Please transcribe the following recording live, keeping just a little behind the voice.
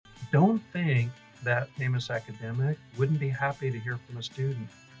don't think that famous academic wouldn't be happy to hear from a student.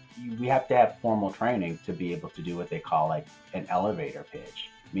 We have to have formal training to be able to do what they call like an elevator pitch,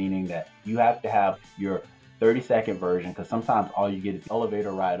 meaning that you have to have your 30-second version, because sometimes all you get is the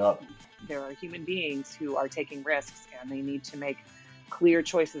elevator ride up. There are human beings who are taking risks, and they need to make clear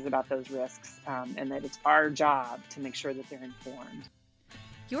choices about those risks, and that it's our job to make sure that they're informed.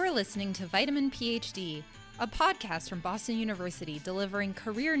 You're listening to Vitamin PhD, a podcast from Boston University delivering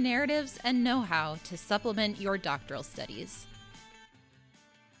career narratives and know-how to supplement your doctoral studies.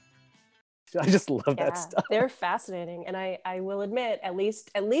 I just love that stuff. They're fascinating. And I will admit, at least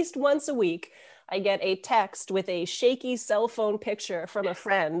once a week, I get a text with a shaky cell phone picture from a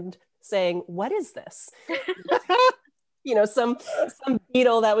friend saying, "What is this?" You know, some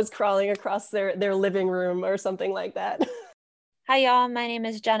beetle that was crawling across their living room or something like that. Hi, y'all. My name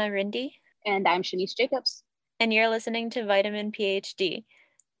is Jenna Rindy. And I'm Shanice Jacobs. And you're listening to Vitamin PhD.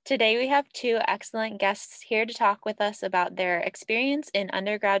 Today, we have two excellent guests here to talk with us about their experience in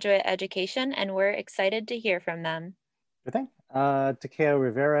undergraduate education, and we're excited to hear from them. Good thing. Takeo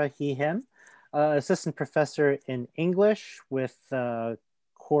Rivera, he, him, assistant professor in English with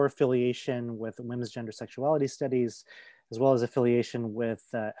core affiliation with women's gender sexuality studies, as well as affiliation with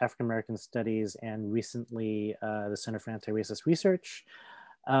African American studies and recently the Center for Anti-Racist Research.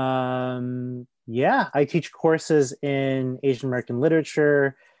 I teach courses in Asian American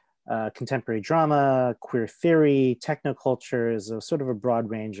literature, contemporary drama, queer theory, technoculture, sort of a broad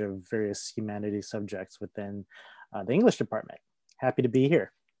range of various humanities subjects within the English department. Happy to be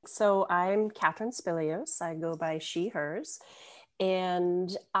here. So I'm Catherine Spilios. I go by she, hers.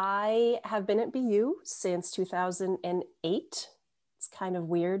 And I have been at BU since 2008. It's kind of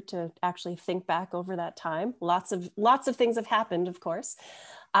weird to actually think back over that time. Lots of things have happened, of course.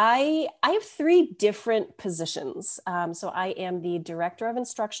 I have three different positions. So I am the Director of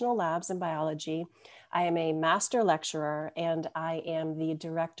Instructional Labs in Biology. I am a Master Lecturer, and I am the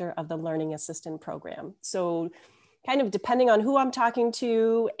Director of the Learning Assistant Program. So kind of depending on who I'm talking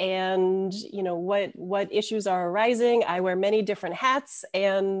to and, you know, what issues are arising, I wear many different hats,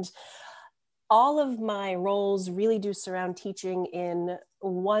 and all of my roles really do surround teaching in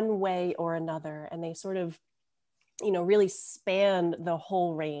one way or another. And they sort of, you know, really span the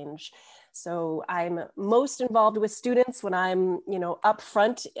whole range. So I'm most involved with students when I'm, you know, up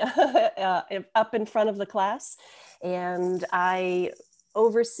front, up in front of the class. And I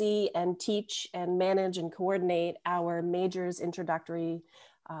oversee and teach and manage and coordinate our majors introductory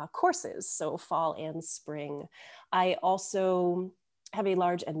courses, so fall and spring. I also have a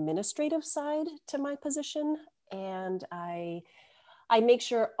large administrative side to my position, and I make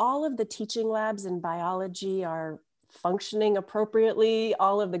sure all of the teaching labs in biology are functioning appropriately.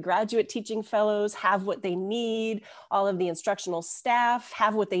 All of the graduate teaching fellows have what they need. All of the instructional staff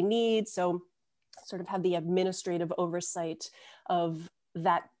have what they need. So sort of have the administrative oversight of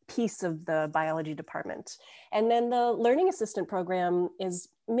that piece of the biology department. And then the learning assistant program is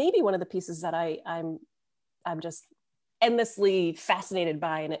maybe one of the pieces that I'm just endlessly fascinated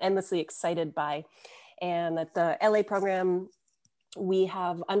by and endlessly excited by. And at the LA program, we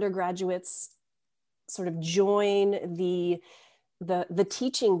have undergraduates sort of join the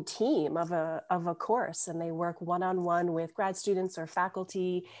teaching team of a course, and they work one-on-one with grad students or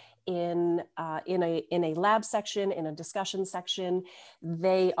faculty in a lab section, in a discussion section.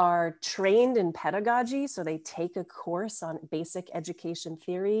 They are trained in pedagogy, so they take a course on basic education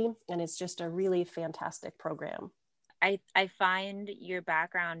theory, and it's just a really fantastic program. I find your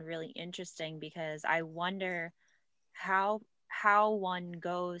background really interesting because I wonder how one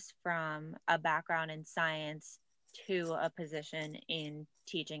goes from a background in science to a position in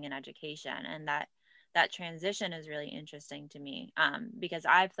teaching and education, and that transition is really interesting to me, because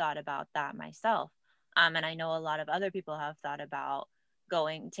I've thought about that myself, and I know a lot of other people have thought about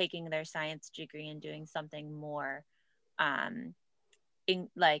taking their science degree and doing something more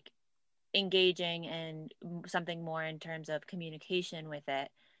engaging and something more in terms of communication with it.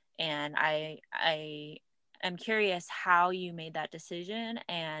 And I am curious how you made that decision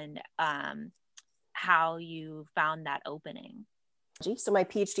and how you found that opening. So my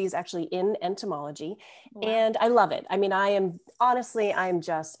PhD is actually in entomology. Wow. And I love it. I mean, I'm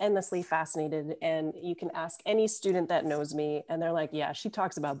just endlessly fascinated. And you can ask any student that knows me and they're like, yeah, she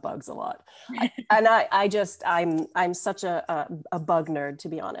talks about bugs a lot. I'm such a bug nerd, to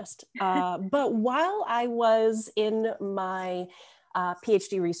be honest. But while I was in my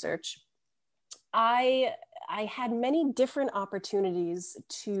PhD research, I had many different opportunities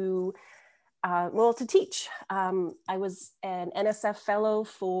to teach. I was an NSF fellow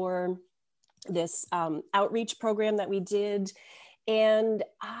for this outreach program that we did And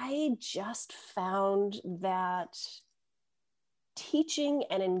I just found that teaching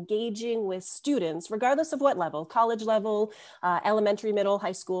and engaging with students, regardless of what level, college level, elementary, middle,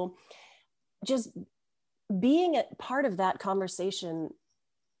 high school, just being a part of that conversation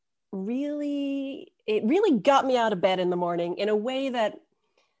really got me out of bed in the morning in a way that,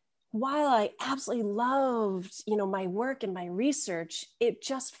 while I absolutely loved, my work and my research, it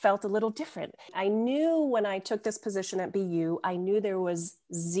just felt a little different. I knew when I took this position at BU, I knew there was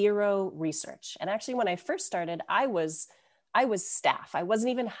zero research. And actually, when I first started, I was staff. I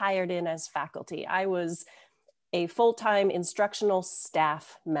wasn't even hired in as faculty. I was a full-time instructional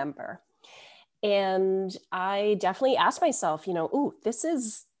staff member. And I definitely asked myself, this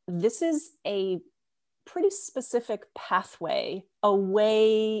is a pretty specific pathway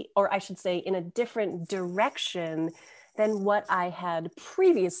away, or I should say in a different direction than what I had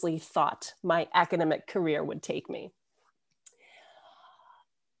previously thought my academic career would take me.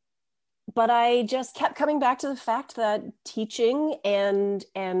 But I just kept coming back to the fact that teaching and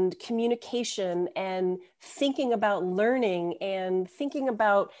communication and thinking about learning and thinking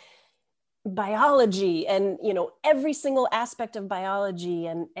about biology and every single aspect of biology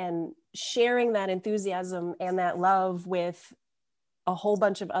and sharing that enthusiasm and that love with a whole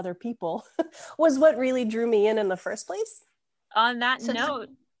bunch of other people was what really drew me in the first place. On that note,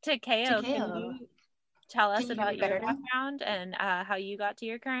 Takeo, can you tell us about your background and how you got to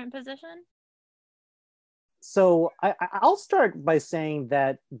your current position? So I'll start by saying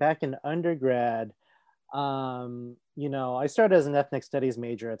that back in undergrad, I started as an ethnic studies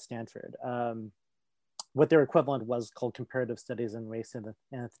major at Stanford. What their equivalent was called comparative studies in race and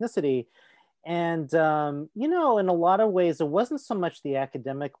ethnicity. And, in a lot of ways, it wasn't so much the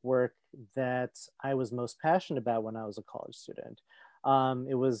academic work that I was most passionate about when I was a college student.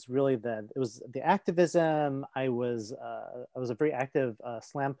 It was really the activism. I was a very active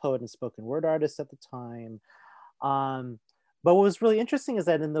slam poet and spoken word artist at the time. But what was really interesting is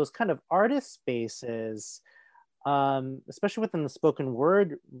that in those kind of artist spaces, especially within the spoken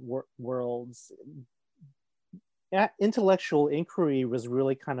word worlds, intellectual inquiry was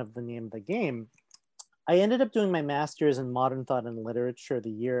really kind of the name of the game. I ended up doing my master's in modern thought and literature the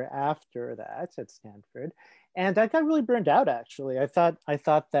year after that at Stanford. And I got really burned out, actually. I thought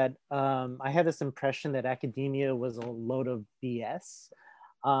that I had this impression that academia was a load of BS.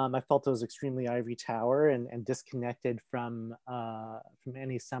 I felt it was extremely ivory tower and disconnected from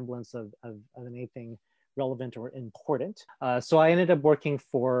any semblance of anything relevant or important. So I ended up working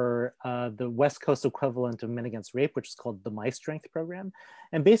for the West Coast equivalent of Men Against Rape, which is called the My Strength program.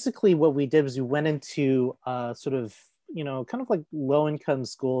 And basically what we did was we went into sort of, kind of like low-income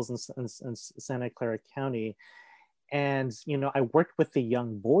schools in Santa Clara County. And, I worked with the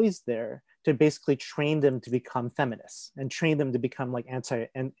young boys there to basically train them to become feminists and train them to become like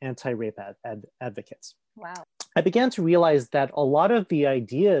anti-rape advocates. Wow. I began to realize that a lot of the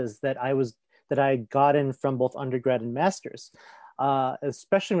ideas that I had gotten from both undergrad and masters,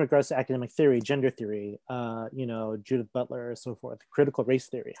 especially in regards to academic theory, gender theory, Judith Butler, so forth, critical race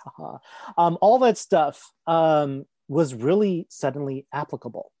theory, all that stuff was really suddenly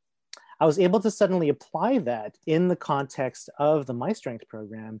applicable. I was able to suddenly apply that in the context of the My Strength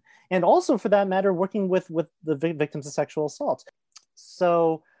program, and also, for that matter, working with the victims of sexual assault.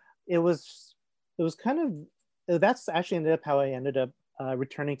 So it was kind of, that's actually ended up how I ended up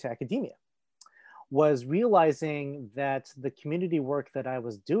returning to academia, was realizing that the community work that I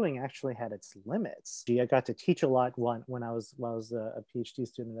was doing actually had its limits. I got to teach a lot when I was a PhD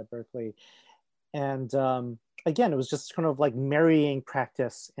student at Berkeley. And again, it was just kind of like marrying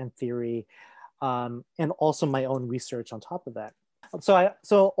practice and theory, and also my own research on top of that.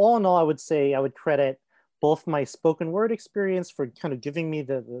 So all in all, I would say I would credit both my spoken word experience for kind of giving me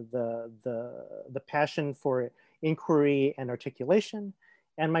the passion for inquiry and articulation,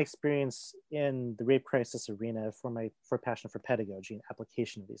 and my experience in the rape crisis arena for passion for pedagogy and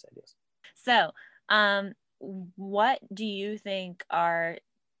application of these ideas. So, what do you think are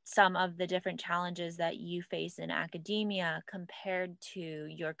some of the different challenges that you face in academia compared to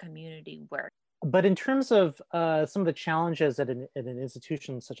your community work? But in terms of some of the challenges at an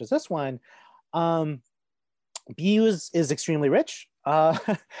institution such as this one, BU is extremely rich in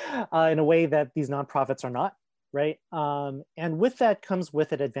a way that these nonprofits are not, right? And with that comes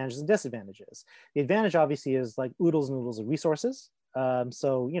with it advantages and disadvantages. The advantage obviously is like oodles and oodles of resources.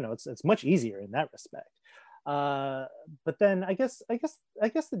 So, it's much easier in that respect. But then I guess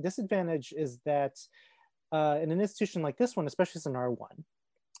the disadvantage is that in an institution like this one, especially as an R1,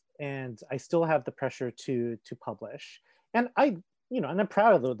 and I still have the pressure to publish, and I'm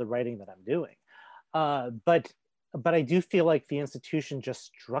proud of the writing that I'm doing. But but I do feel like the institution just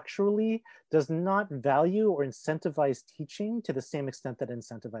structurally does not value or incentivize teaching to the same extent that it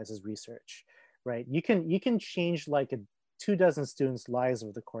incentivizes research, right? You can change like 24 students' lives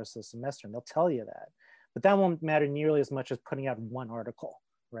over the course of the semester, and they'll tell you that, but that won't matter nearly as much as putting out one article,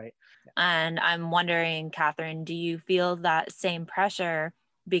 right? And I'm wondering, Catherine, do you feel that same pressure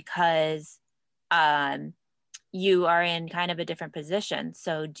because you are in kind of a different position?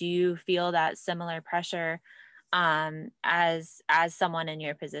 So do you feel that similar pressure as someone in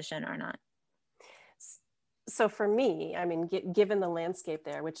your position or not? So for me, I mean, given the landscape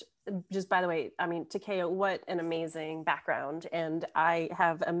there, which just by the way, I mean, Takeo, what an amazing background. And I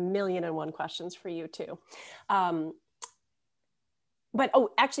have 1,000,001 questions for you too. But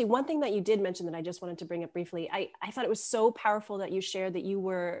actually, one thing that you did mention that I just wanted to bring up briefly, I thought it was so powerful that you shared that you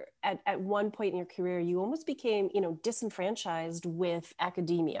were at one point in your career, you almost became, disenfranchised with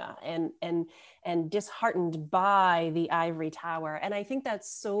academia and disheartened by the ivory tower. And I think that's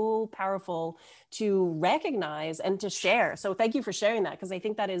so powerful to recognize and to share. So thank you for sharing that, because I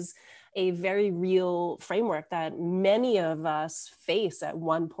think that is a very real framework that many of us face at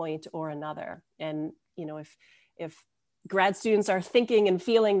one point or another. And, if grad students are thinking and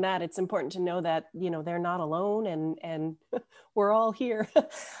feeling that, it's important to know that, they're not alone and we're all here.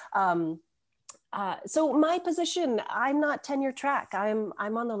 So my position, I'm not tenure track. I'm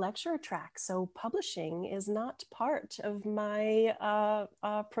on the lecturer track. So publishing is not part of my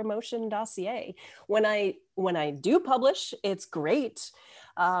promotion dossier. When I do publish, it's great.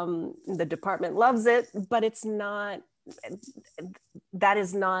 The department loves it, but that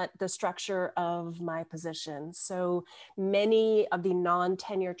is not the structure of my position. So many of the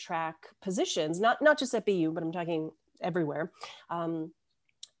non-tenure track positions, not just at BU, but I'm talking everywhere,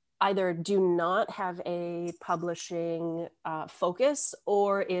 either do not have a publishing focus,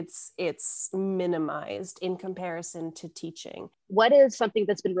 or it's minimized in comparison to teaching. What is something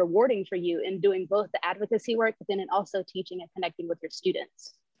that's been rewarding for you in doing both the advocacy work, but then in also teaching and connecting with your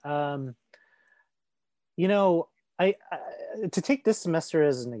students? To take this semester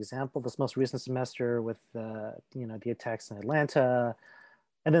as an example, this most recent semester with the attacks in Atlanta,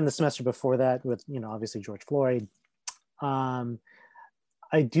 and then the semester before that with obviously George Floyd,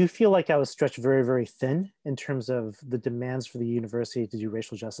 I do feel like I was stretched very, very thin in terms of the demands for the university to do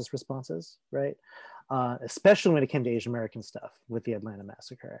racial justice responses, right? Especially when it came to Asian American stuff with the Atlanta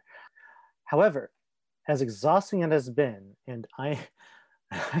massacre. However, as exhausting as it has been, and I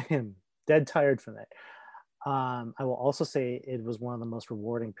am dead tired from it, I will also say it was one of the most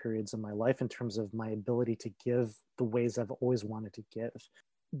rewarding periods of my life in terms of my ability to give the ways I've always wanted to give.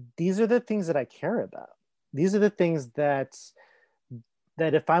 These are the things that I care about. These are the things that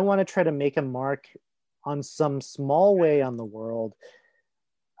if I want to try to make a mark on some small way on the world,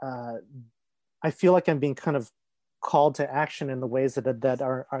 I feel like I'm being kind of called to action in the ways that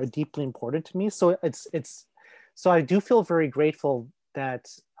are deeply important to me. So so I do feel very grateful that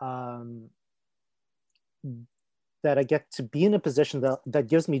that I get to be in a position that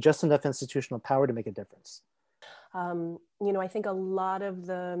gives me just enough institutional power to make a difference. I think a lot of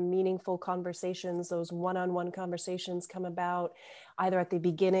the meaningful conversations, those one-on-one conversations, come about either at the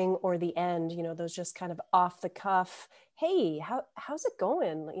beginning or the end, those just kind of off the cuff, hey, how's it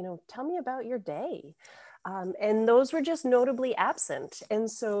going? Tell me about your day. And those were just notably absent. And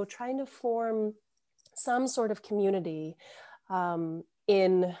so trying to form some sort of community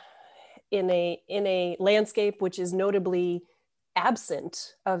in a landscape which is notably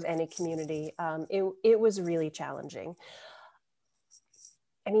absent of any community, it was really challenging.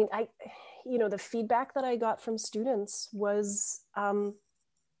 I mean, the feedback that I got from students was,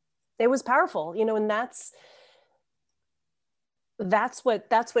 it was powerful, and that's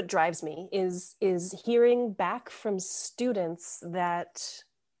what drives me is hearing back from students that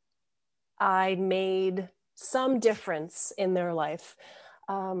I made some difference in their life.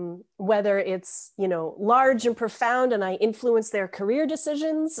 Whether it's, large and profound and I influenced their career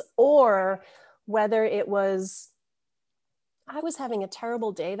decisions, or whether it was, I was having a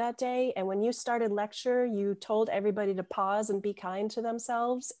terrible day that day, and when you started lecture, you told everybody to pause and be kind to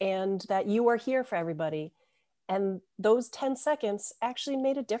themselves, and that you are here for everybody. And those 10 seconds actually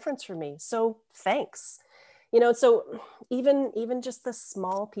made a difference for me. So thanks. So even just the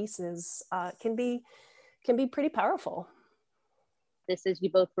small pieces can be pretty powerful. This, as you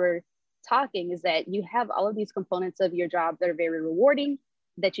both were talking, is that you have all of these components of your job that are very rewarding,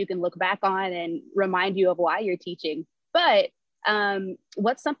 that you can look back on and remind you of why you're teaching. But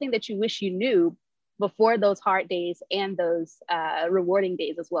what's something that you wish you knew before those hard days and those rewarding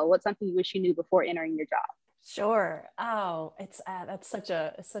days as well? What's something you wish you knew before entering your job? Sure. Oh, that's such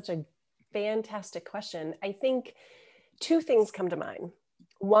a fantastic question. I think two things come to mind.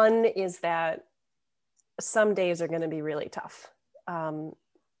 One is that some days are going to be really tough. In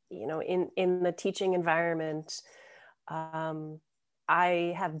the teaching environment,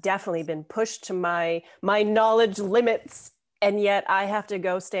 I have definitely been pushed to my knowledge limits, and yet I have to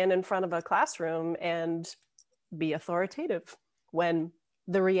go stand in front of a classroom and be authoritative when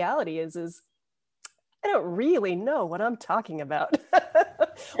the reality is I don't really know what I'm talking about.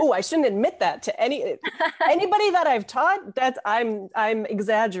 Oh, I shouldn't admit that to anybody that I've taught. That's I'm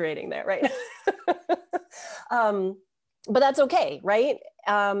exaggerating there, right? But that's okay, right?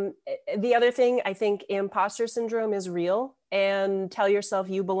 The other thing, I think imposter syndrome is real, and tell yourself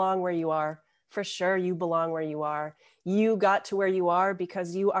you belong where you are. For sure, you belong where you are. You got to where you are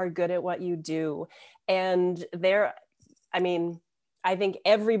because you are good at what you do. And I think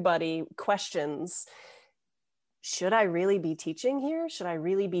everybody questions, should I really be teaching here? Should I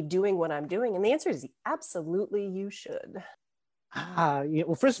really be doing what I'm doing? And the answer is absolutely you should.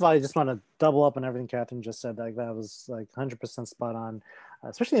 Well, first of all, I just want to double up on everything Catherine just said. Like, that was like 100% spot on,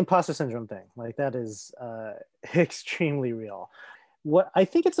 especially the imposter syndrome thing. Like, that is extremely real. What I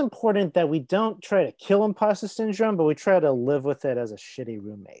think it's important that we don't try to kill imposter syndrome, but we try to live with it as a shitty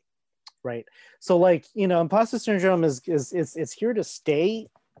roommate, right? So, like, imposter syndrome is it's here to stay,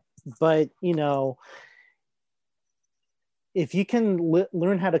 but if you can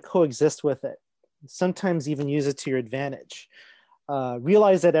learn how to coexist with it, sometimes even use it to your advantage.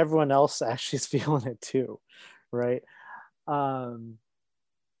 Realize that everyone else actually is feeling it too, right? Then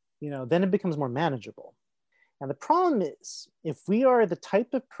it becomes more manageable. And the problem is, if we are the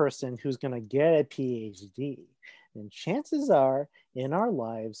type of person who's going to get a PhD, then chances are in our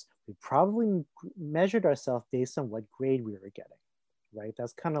lives, we probably measured ourselves based on what grade we were getting, right?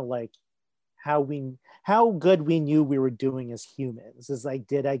 That's kind of like how good we knew we were doing as humans. Is like,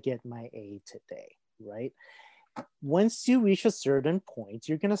 did I get my A today, right? Once you reach a certain point,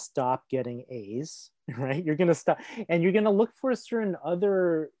 you're going to stop getting A's, right? You're going to stop, and you're going to look for certain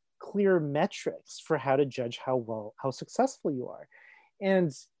other clear metrics for how to judge how successful you are.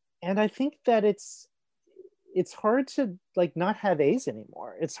 And I think that it's hard to like not have A's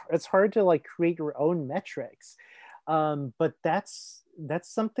anymore. It's hard to like create your own metrics. But that's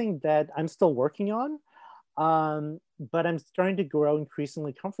something that I'm still working on. But I'm starting to grow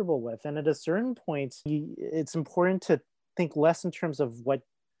increasingly comfortable with. And at a certain point, it's important to think less in terms of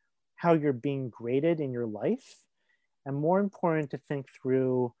how you're being graded in your life, and more important to think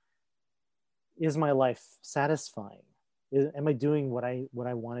through, is my life satisfying? Am I doing what I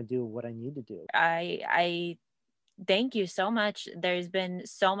want to do, what I need to do? I thank you so much. There's been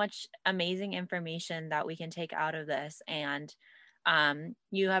so much amazing information that we can take out of this, and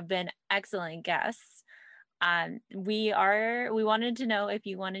you have been excellent guests. We wanted to know if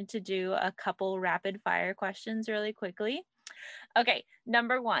you wanted to do a couple rapid fire questions really quickly. Okay,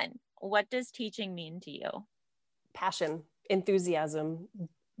 number one, what does teaching mean to you? Passion, enthusiasm,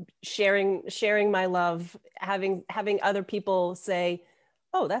 sharing my love, having other people say,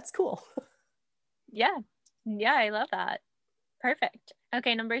 oh, that's cool. Yeah, I love that. Perfect.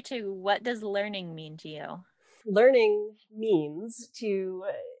 Okay, number two, what does learning mean to you? Learning means to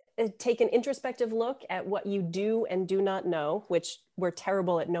take an introspective look at what you do and do not know, which we're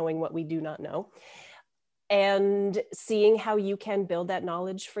terrible at knowing what we do not know, and seeing how you can build that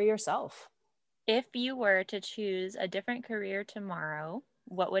knowledge for yourself. If you were to choose a different career tomorrow,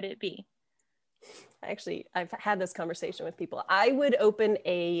 what would it be? Actually, I've had this conversation with people. I would open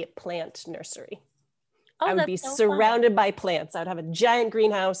a plant nursery. Oh, I would be so surrounded by plants. I would have a giant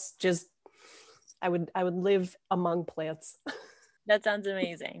greenhouse. I would live among plants. That sounds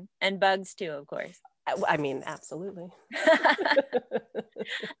amazing. And bugs too, of course. I mean, absolutely.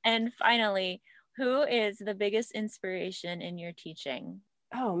 And finally, who is the biggest inspiration in your teaching?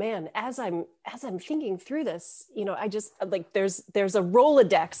 Oh man, as I'm thinking through this, I just like there's a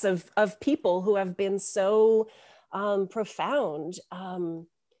Rolodex of people who have been so profound.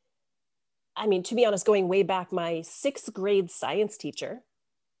 I mean, to be honest, going way back, my 6th grade science teacher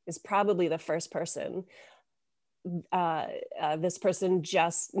is probably the first person. This person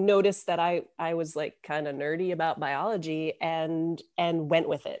just noticed that I was like kind of nerdy about biology and went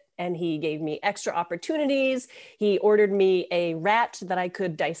with it. And he gave me extra opportunities. He ordered me a rat that I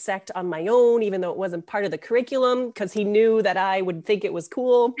could dissect on my own, even though it wasn't part of the curriculum, because he knew that I would think it was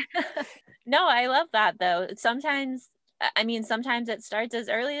cool. No, I love that though. Sometimes it starts as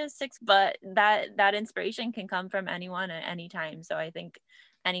early as 6, but that inspiration can come from anyone at any time. So I think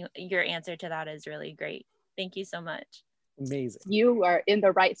your answer to that is really great. Thank you so much. Amazing. You are in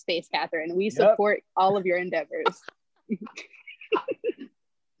the right space, Catherine. We support all of your endeavors.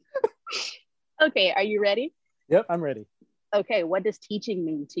 Okay, are you ready? Yep, I'm ready. Okay, what does teaching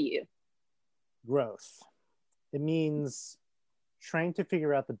mean to you? Growth. It means trying to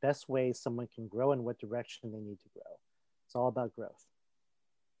figure out the best way someone can grow and what direction they need to grow. It's all about growth.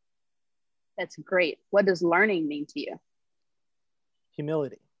 That's great. What does learning mean to you?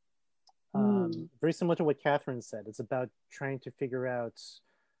 Humility. Very similar to what Catherine said. It's about trying to figure out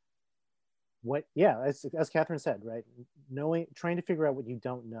what, as Catherine said, right? Trying to figure out what you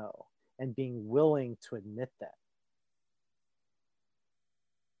don't know and being willing to admit that.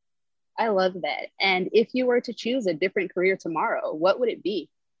 I love that. And if you were to choose a different career tomorrow, what would it be?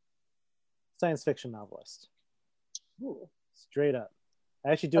 Science fiction novelist. Ooh. Straight up. I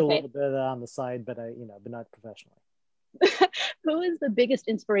actually do a little bit on the side, but but not professionally. Who is the biggest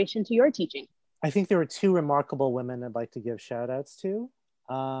inspiration to your teaching? I think there are two remarkable women I'd like to give shout outs to.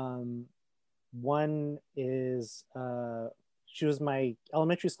 One is, she was my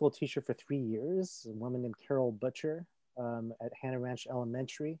elementary school teacher for 3 years, a woman named Carol Butcher at Hannah Ranch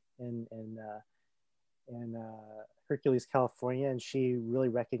Elementary in Hercules, California. And she really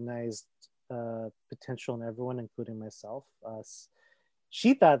recognized potential in everyone, including myself.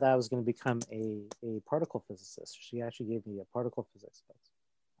 She thought that I was going to become a particle physicist. She actually gave me a particle physics book.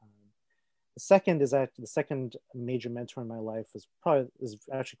 The second major mentor in my life is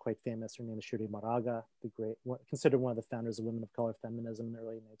actually quite famous. Her name is Shirley Moraga, considered one of the founders of Women of Color Feminism in the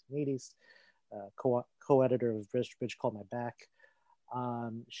early 1980s, co-editor of Bridge Called My Back.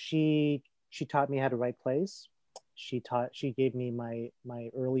 She taught me how to write plays. She gave me my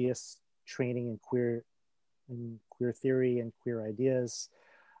earliest training in queer theory and queer ideas,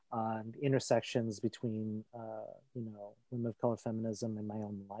 intersections between women of color feminism and my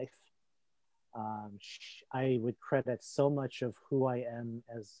own life. I would credit so much of who I am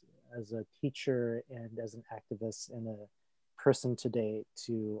as a teacher and as an activist and a person today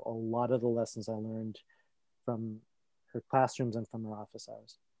to a lot of the lessons I learned from her classrooms and from her office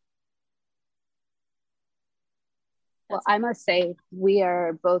hours. Well, I must say, we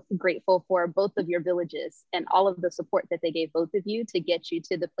are both grateful for both of your villages and all of the support that they gave both of you to get you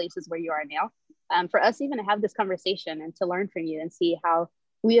to the places where you are now. For us even to have this conversation and to learn from you and see how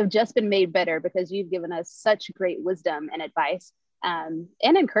we have just been made better because you've given us such great wisdom and advice and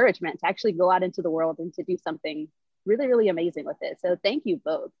encouragement to actually go out into the world and to do something really, really amazing with it. So thank you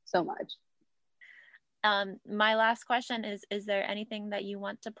both so much. My last question is there anything that you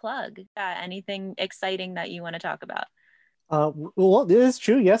want to plug? Anything exciting that you want to talk about? Well, it is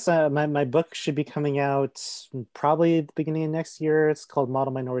true. Yes, my book should be coming out probably at the beginning of next year. It's called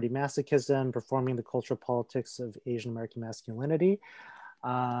Model Minority Masochism, Performing the Cultural Politics of Asian American Masculinity.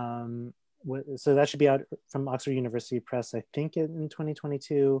 So that should be out from Oxford University Press, I think, in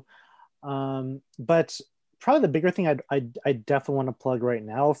 2022. But probably the bigger thing I definitely want to plug right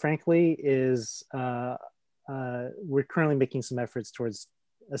now, frankly, is we're currently making some efforts towards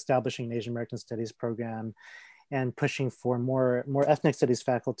establishing an Asian American Studies program and pushing for more ethnic studies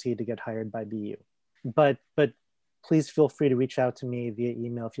faculty to get hired by BU. But please feel free to reach out to me via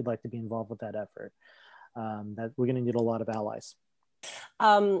email if you'd like to be involved with that effort. That we're going to need a lot of allies.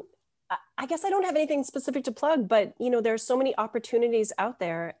 I guess I don't have anything specific to plug, but there's so many opportunities out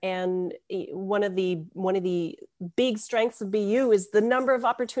there, and one of the big strengths of BU is the number of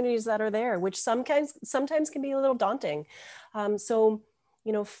opportunities that are there, which sometimes can be a little daunting. So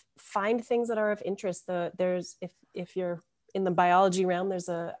find things that are of interest. There's if you're in the biology realm, there's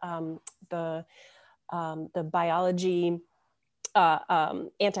the biology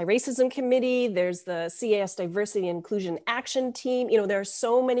anti-racism committee, there's the CAS Diversity and Inclusion Action Team. There are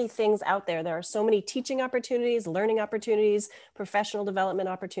so many things out there. There are so many teaching opportunities, learning opportunities, professional development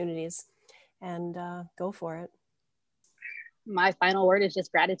opportunities, and go for it. My final word is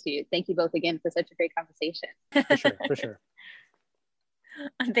just gratitude. Thank you both again for such a great conversation. For sure.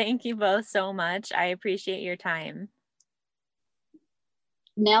 Thank you both so much. I appreciate your time.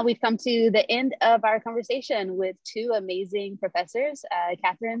 Now we've come to the end of our conversation with two amazing professors,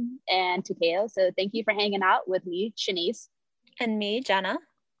 Catherine and Takeo. So thank you for hanging out with me, Shanice. And me, Jenna.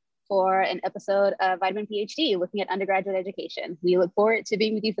 For an episode of Vitamin PhD, looking at undergraduate education. We look forward to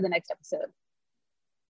being with you for the next episode.